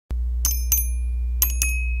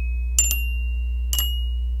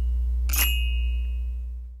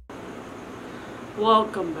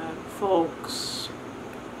Welcome back, folks.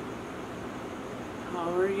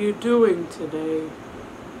 How are you doing today?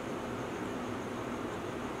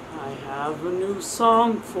 I have a new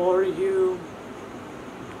song for you.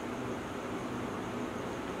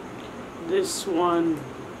 This one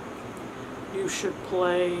you should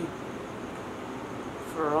play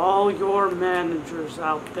for all your managers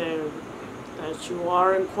out there that you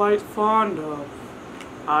aren't quite fond of.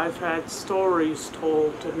 I've had stories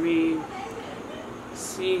told to me,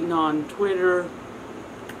 seen on Twitter,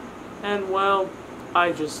 and well,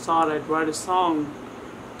 I just thought I'd write a song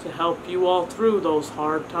to help you all through those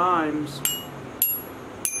hard times.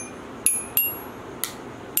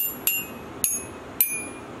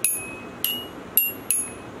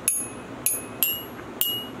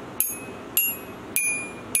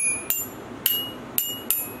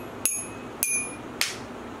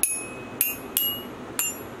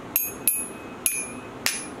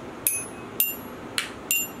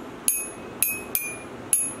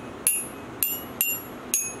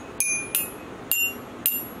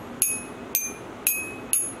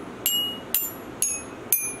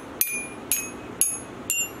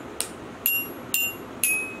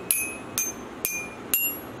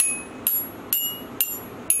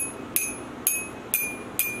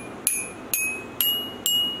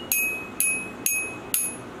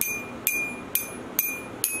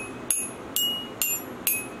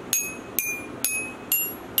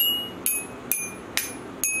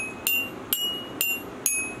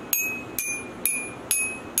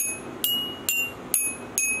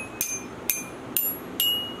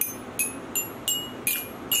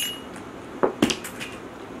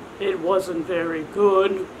 It wasn't very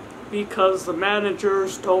good because the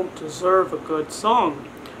managers don't deserve a good song.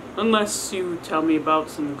 Unless you tell me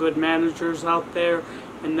about some good managers out there,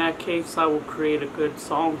 in that case I will create a good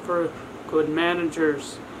song for good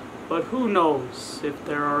managers. But who knows if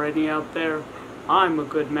there are any out there. I'm a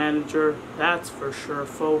good manager, that's for sure,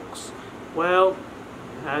 folks. Well,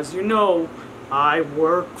 as you know, I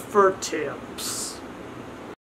work for tips.